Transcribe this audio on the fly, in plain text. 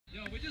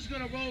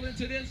gonna roll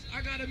into this.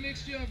 I got a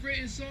mixture of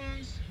written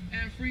songs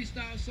and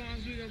freestyle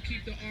songs. We're gonna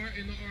keep the art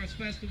in the arts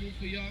festival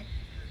for y'all.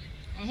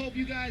 I hope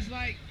you guys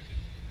like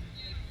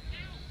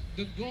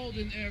the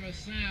golden era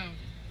sound,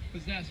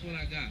 because that's what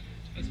I got.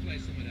 Let's play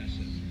some of that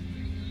shit.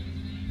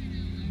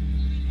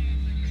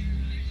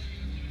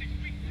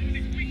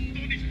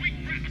 These weak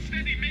rappers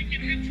steady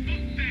making hits,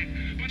 fuck that.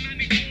 But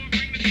 94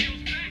 bring the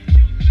deals back.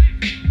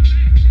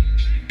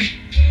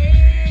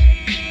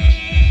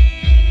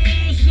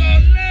 Oh, so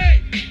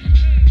late.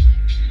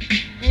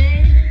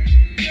 Oh,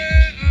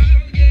 yeah,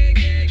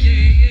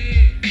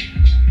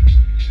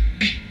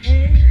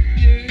 Oh,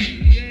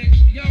 yeah.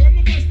 Yo,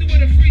 I'ma bust it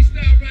with a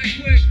freestyle right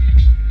quick.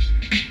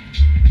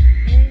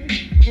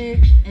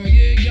 Oh,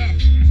 yeah.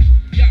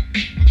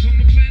 I'm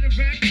gonna plan a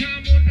rap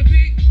time on the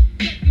beat.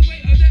 Check the way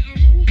that I'm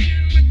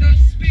moving with the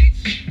speech.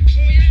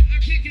 Oh yeah, I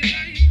kick it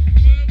like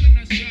when I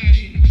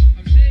strike.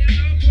 I'm staying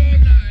up all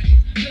night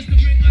just to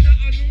bring out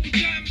a new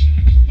jam.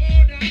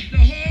 Hold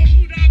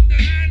up the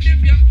hand if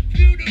you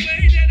feel the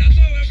way that I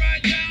throw it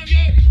right down.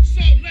 Yo,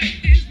 so late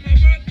is my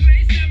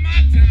birthplace and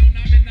my town.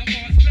 I'm in the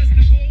arts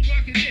festival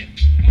rocking it.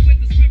 I'm with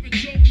the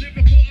spiritual,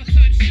 lyrical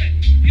type shit.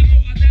 You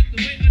know I that the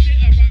way I did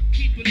I rock,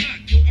 keep it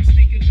locked. Yo, I'm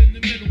sneaking in the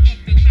middle of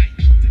the night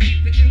to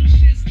keep the ill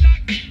shit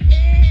stocked.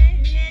 Oh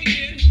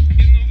yeah.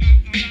 You know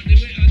I like the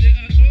way I did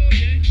oh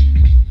yeah.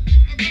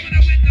 I'm coming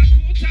out with that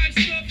cool type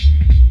stuff.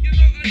 You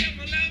know I get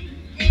my level.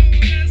 Oh,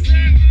 let's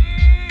say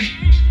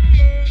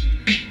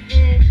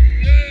oh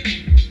yeah.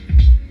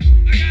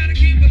 I gotta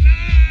keep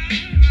alive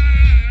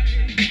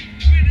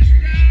with the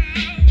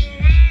style.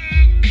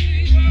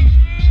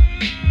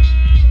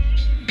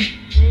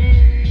 Oh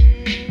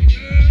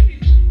yeah.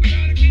 I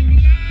gotta keep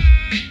alive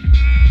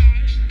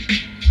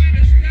with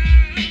the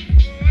style.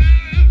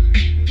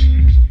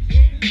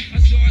 I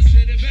saw I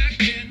said it back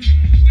then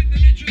with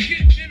an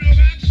intricate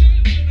interaction.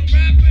 When I'm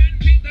rapping,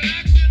 beat the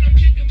action. I'm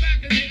kicking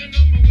back and hitting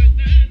them with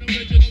an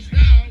original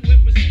style.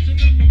 With precision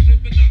up, I'm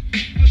flipping up.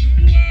 A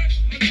new word,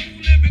 a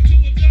new lyric to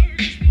observe.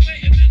 It's the way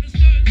it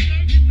minister and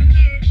serve, hit the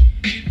nerve.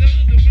 Either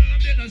the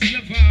rhyme that I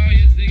slipper.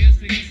 Yes,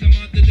 some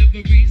of the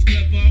deliveries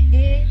clever.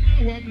 Oh,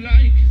 now I'm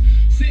like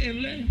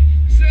sitting late.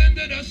 Saying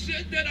that I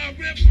shit that I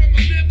rip from my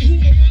lip. Who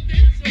I want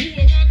this or who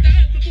I want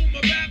that. The boom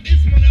of rap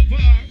is my lever.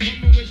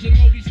 From a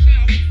Shadowy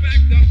style with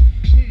factor.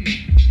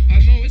 I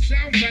know it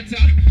sounds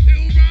better.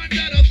 It'll rhyme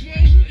that I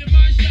throw in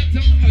my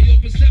shatter. Or your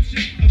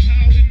perception of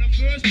how in the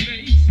first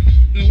place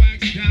the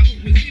wax down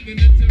was even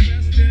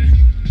interesting.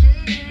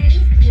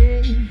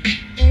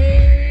 Oh,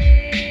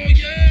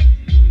 yeah.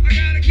 I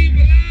gotta keep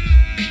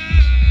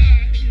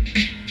alive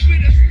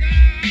with a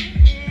style.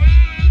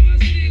 Oh, I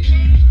see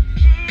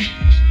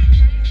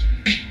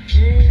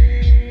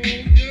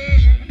yeah.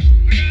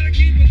 I gotta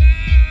keep alive.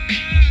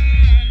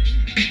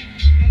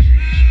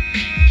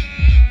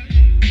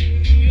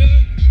 Yeah.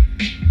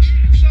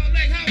 So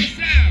like how it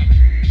sound?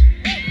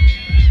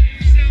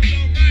 Sound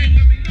alright,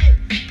 let me know.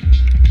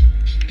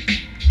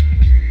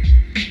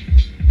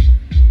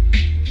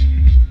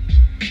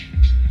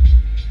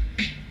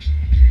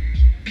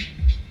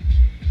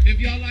 If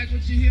y'all like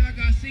what you hear, I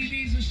got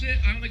CDs and shit.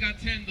 I only got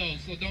 10 though,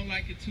 so don't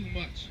like it too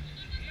much.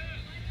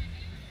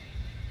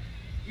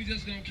 We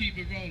just gonna keep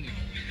it rolling.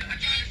 I try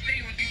to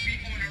stay on these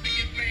beat on a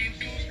reclaim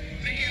juice.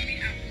 They hear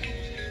me out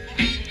loose.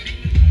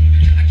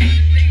 I try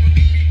to stay on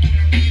these beat on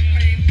a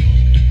reclaim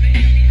juice. They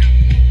hear me out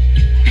loose.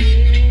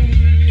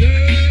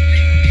 Yeah.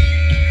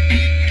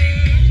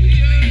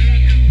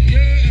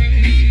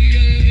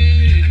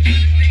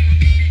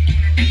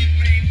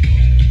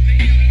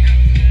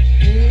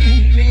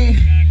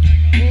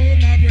 Oh,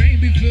 my brain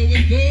be filled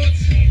with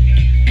thoughts.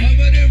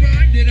 Over the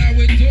rhyme that I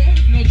would talk.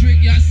 No trick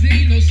y'all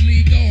see, no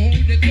sleep, don't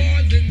hold the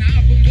cards. And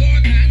now for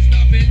more, can't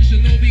stop in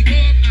Shadowy.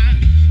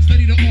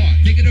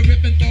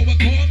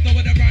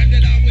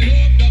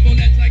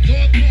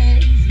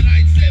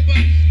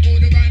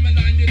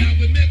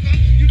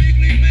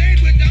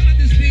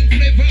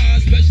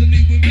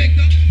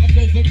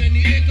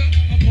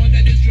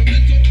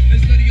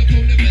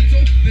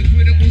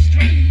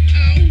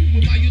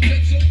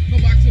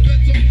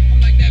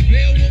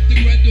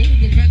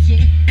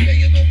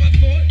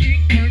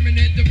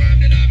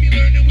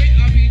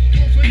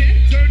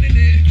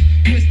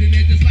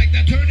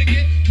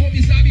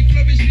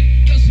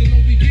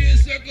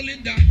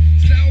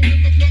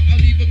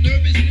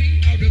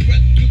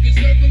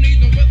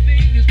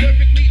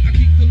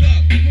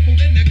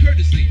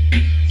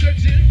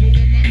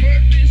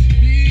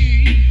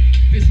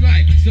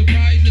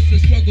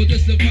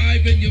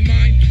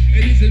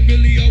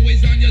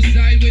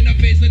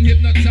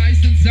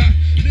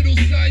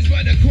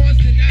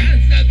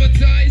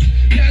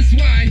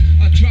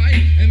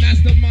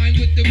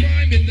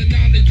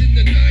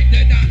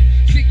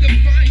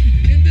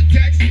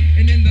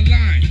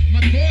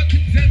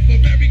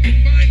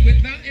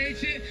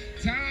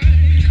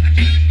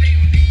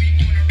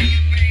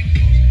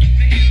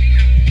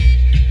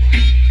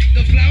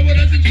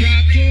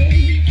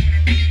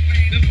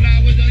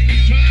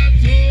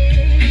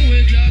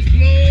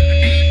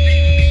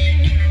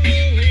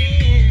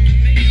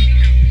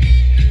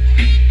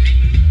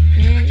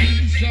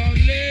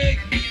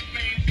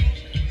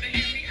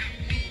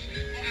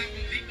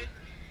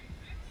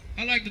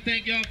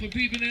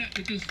 people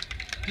that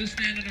just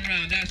standing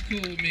around, that's cool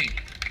with me.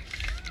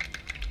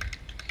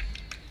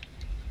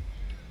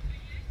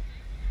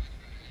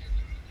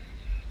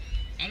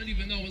 I don't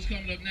even know what's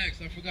coming up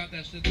next. I forgot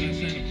that shit that I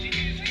sent him.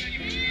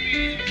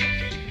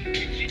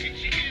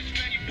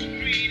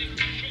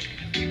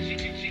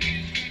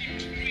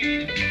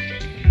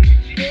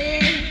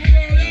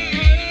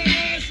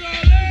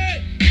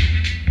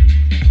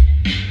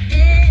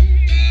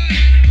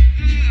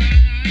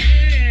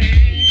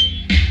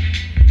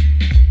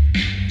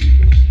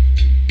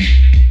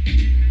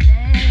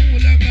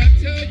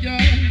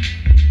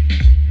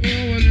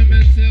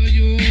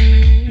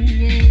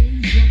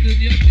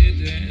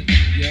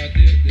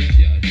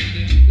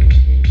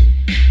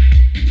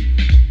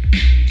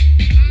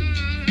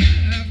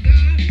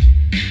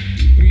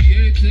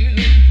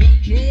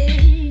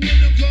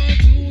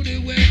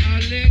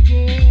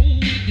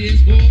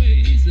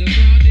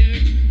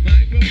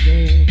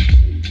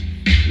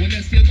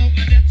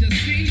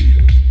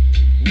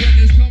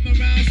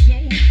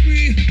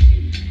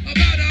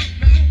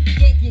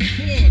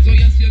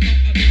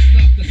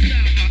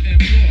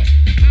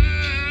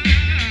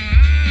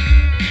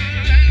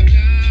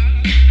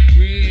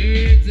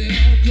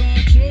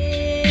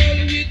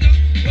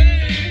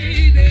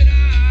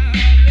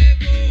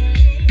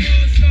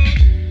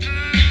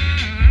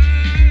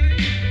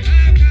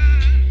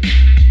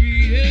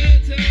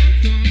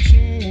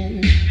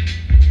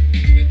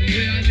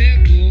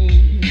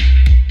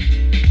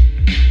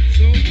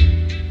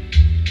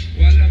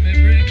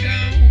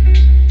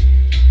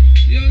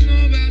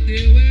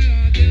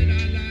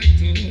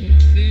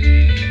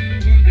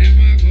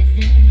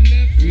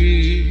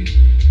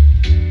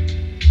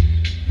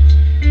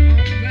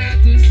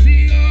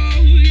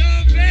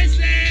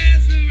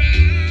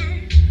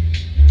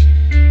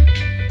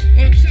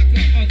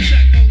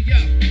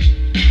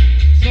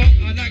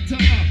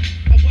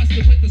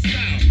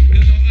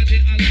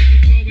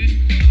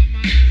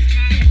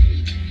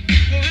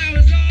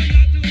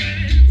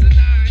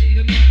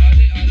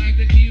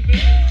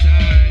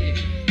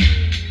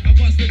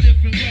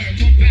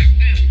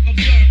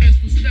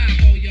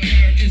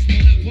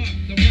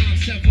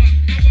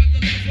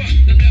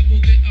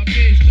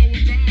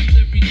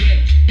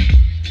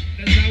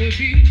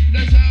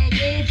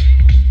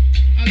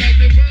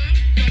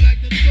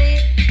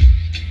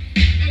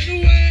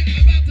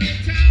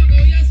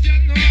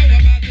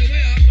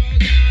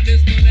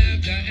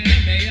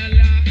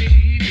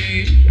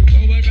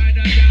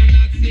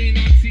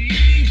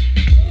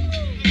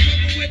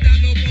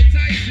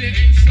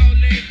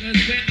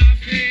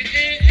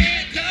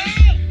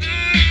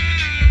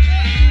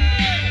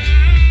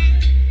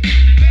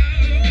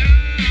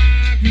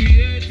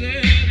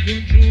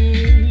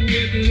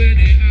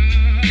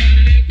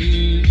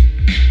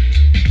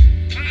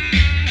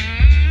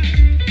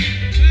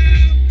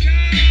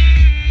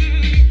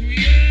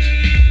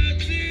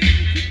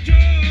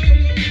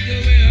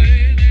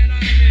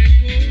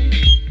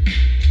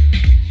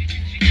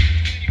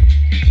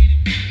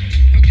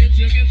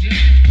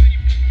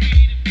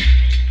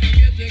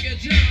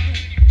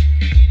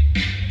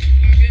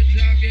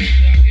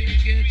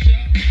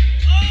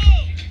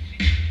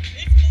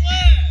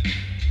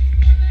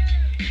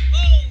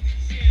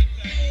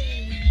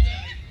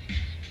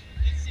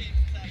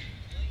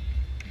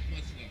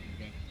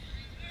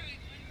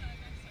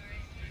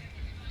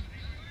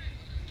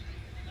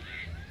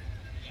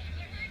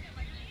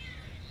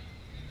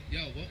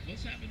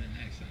 What's happening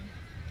next, huh?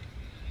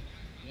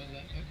 Well,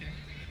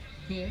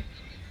 okay.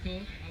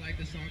 Cool. I like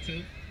this song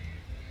too.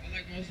 I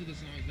like most of the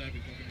songs that I be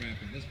fucking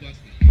rapping. Let's bust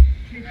it.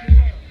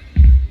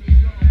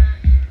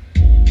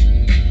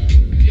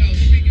 Yo,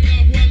 speaking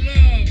of one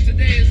love,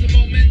 today is a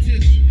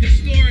momentous,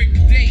 historic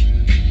date.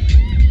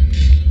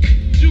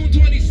 June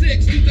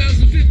 26,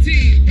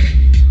 2015.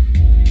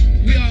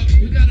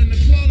 We got an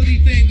equality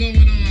thing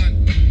going on.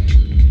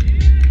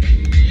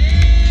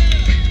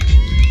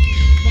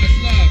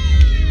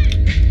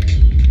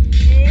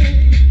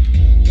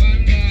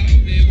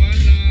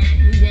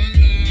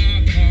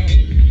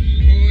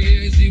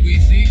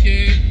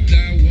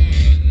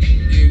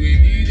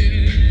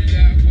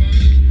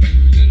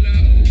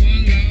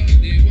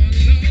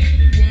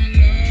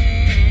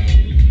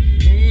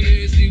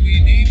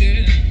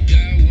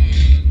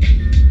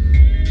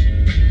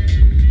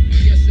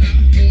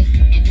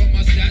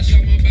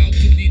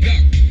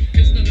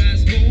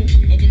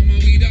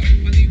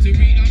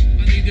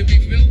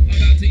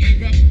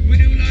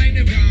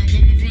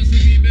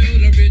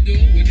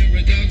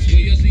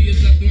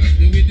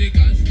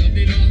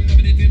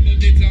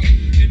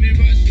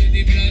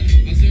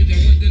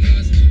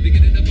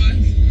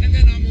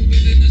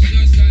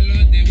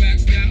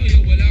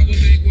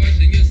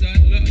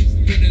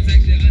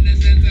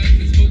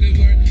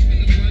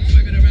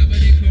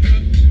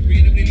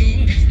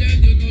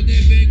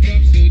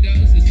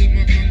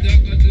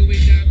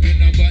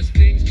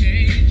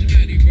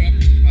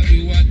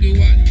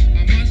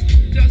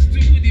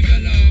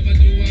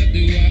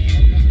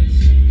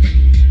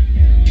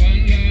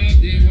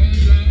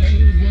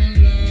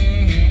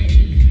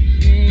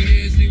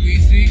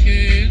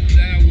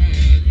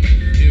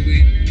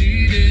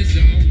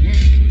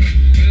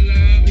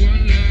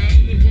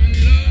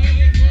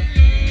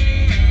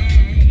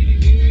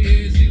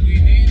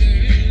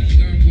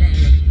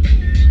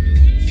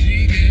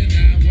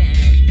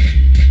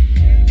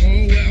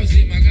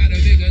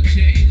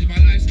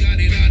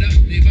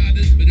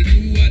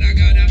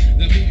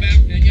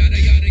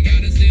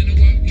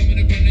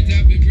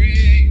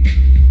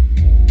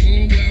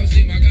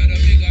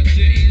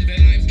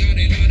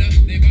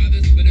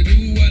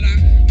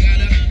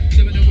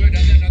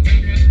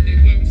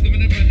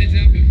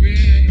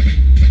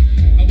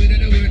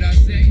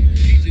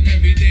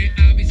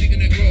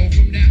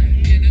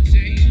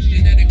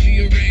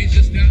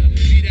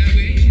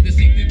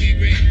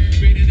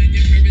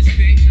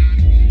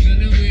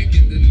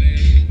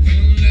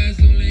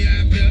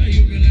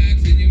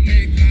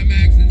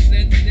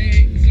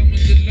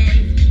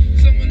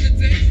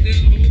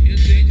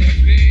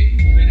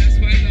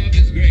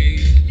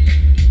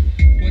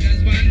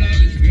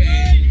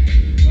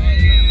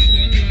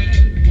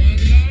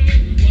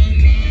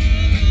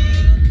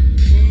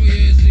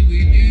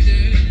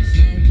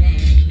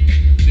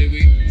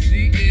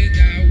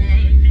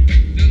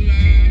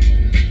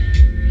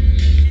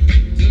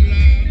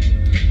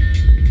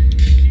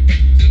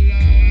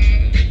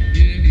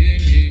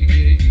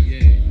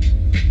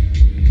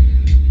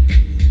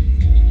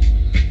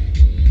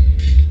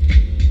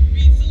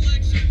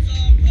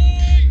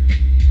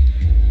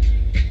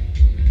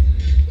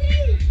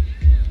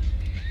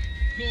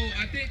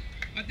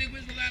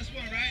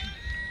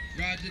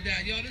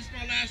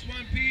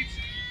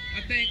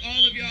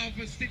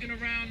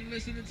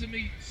 listening to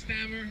me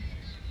stammer,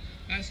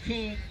 that's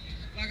cool.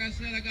 Like I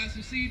said, I got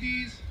some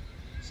CDs.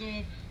 So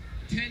if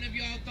 10 of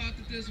y'all thought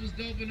that this was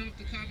dope enough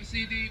to cop a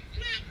CD,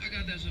 I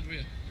got that shit for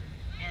you.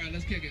 All right,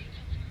 let's kick it.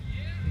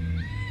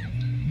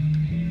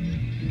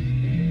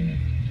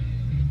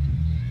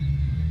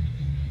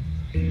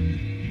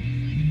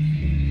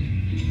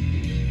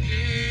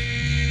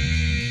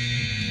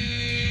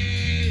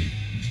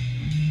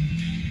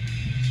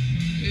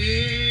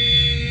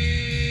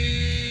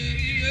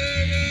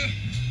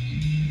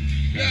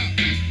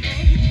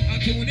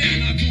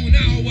 I tune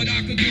out what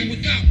I could do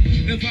without.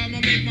 If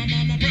I'ma make my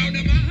mama proud,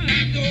 I might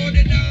have to hold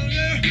it down,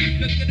 yeah.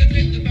 Look at the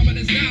fit, the top of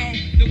the style,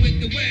 the width,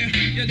 the wear,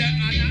 yeah, that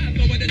I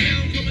know it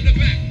down, coming the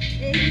back.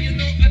 Oh, you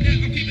know, I'm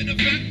keeping it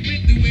flat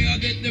with the way I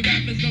did the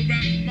rappers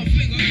around my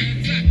finger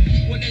intact.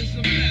 Well, there's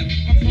some left,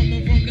 I'm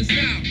coming from the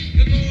style.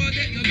 You know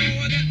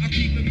that, I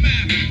keep it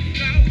mad,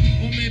 loud,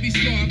 or maybe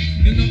soft.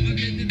 You know, I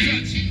did the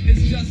touch,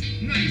 it's just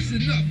nice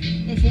enough.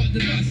 Or for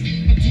the lust,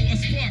 up to a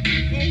spark.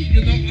 Oh,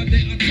 you know, I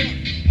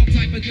talk.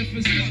 Type of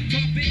different stuff,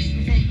 topics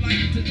from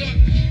light to dark.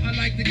 I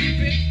like to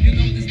keep it, you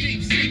know, this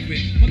deep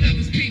secret.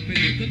 Malev is peeping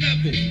it, the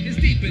level is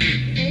deep in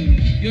it. Oh,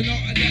 you know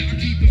that I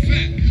keep it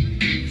fat.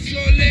 So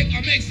leg,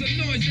 I make some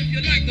noise if you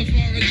like the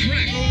foreign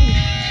track. Oh,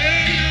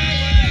 hey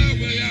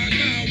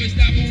now, it's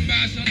that boom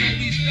bash, I know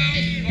we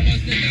style. I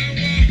must have down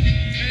raw.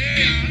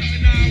 Hey now,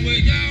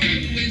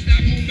 it's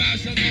that boom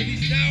bash, I know we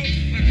style.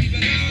 I keep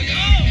it loud,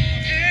 y'all.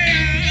 Hey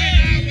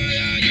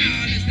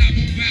now, it's that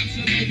boom bash,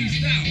 I know we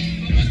style.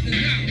 I must have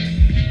down.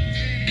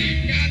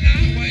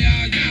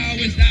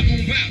 It's that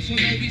boom bap, so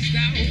no be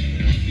style.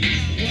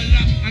 Well,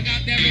 I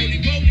got that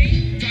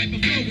roly-poly type of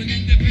flow, and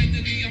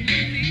independently I'm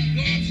lonely.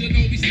 Go up, so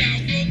no be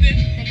style clothing.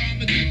 Around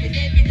the deep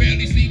provoking,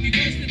 rarely see me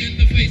posted in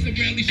the face and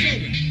rarely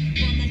showing.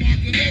 From a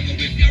marker logo,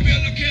 if y'all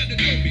real, I care to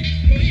know me.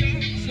 For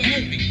y'all, so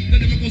hold me, the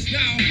lyrical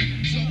style.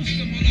 So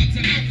similar to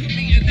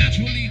alchemy, and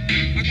naturally,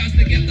 I got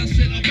to get that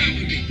shit about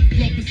with me.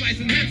 Flow precise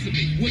and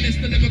handsomely, well, it's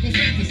the lyrical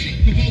fantasy.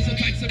 Proposal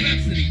types of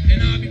rhapsody,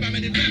 and I'll be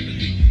rhyming it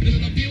rapidly.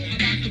 Little appeal,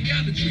 a lot of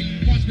gallantry,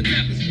 parchment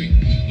tapestry.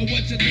 Or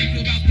what you think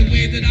about the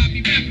way that I be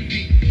rapping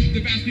me.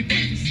 The raps be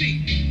bust to see.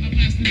 I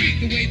blast the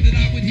beat the way that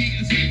I would heat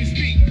as he would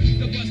speak.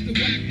 The bust the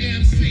whack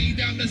MC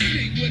down the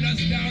street with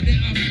us down that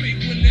I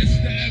freak with this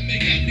the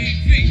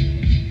M-A-L-E-V.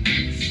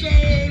 So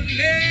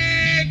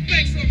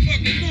make some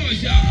fucking noise,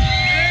 y'all.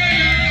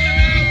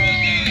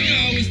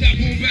 Yo, it's that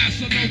boom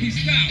bash, so no be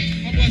style.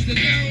 I bust it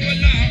down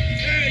with loud.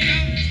 Hey, yo,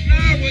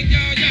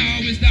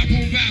 it's that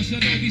boom bash, so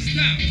no be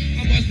style.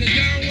 I bust it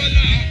down with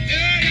loud.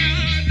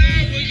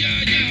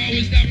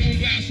 It's that boom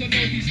bash, so no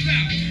be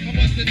style. I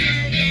bust it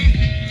down, y'all.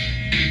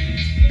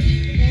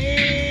 Oh,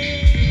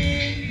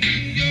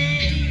 yo,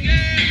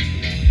 yeah.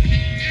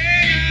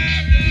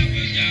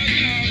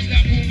 It's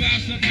that boom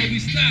bash, so no be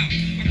style.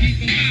 I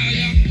keep it loud,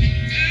 y'all.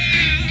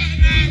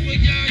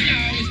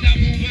 It's that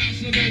boom bash,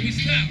 so no be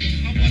style.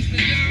 I bust it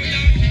down,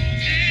 y'all.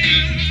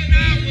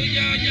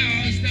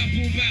 It's that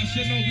boom bash,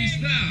 so no be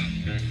style.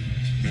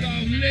 So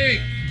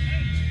lit.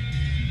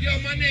 Yo,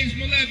 my name's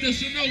Malev the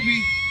Shinobi.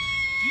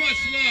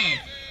 Much love.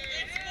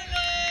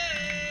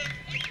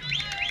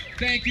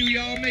 Thank you,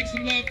 y'all. Make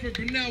some love for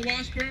Brunel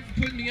Washburn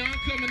for putting me on.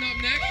 Coming up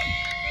next.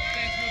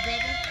 Thanks, my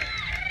brother.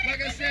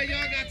 Like I said,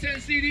 y'all got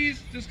 10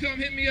 CDs. Just come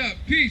hit me up.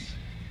 Peace.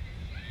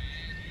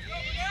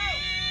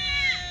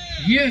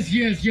 Yes,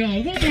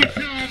 y'all. One more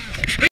time.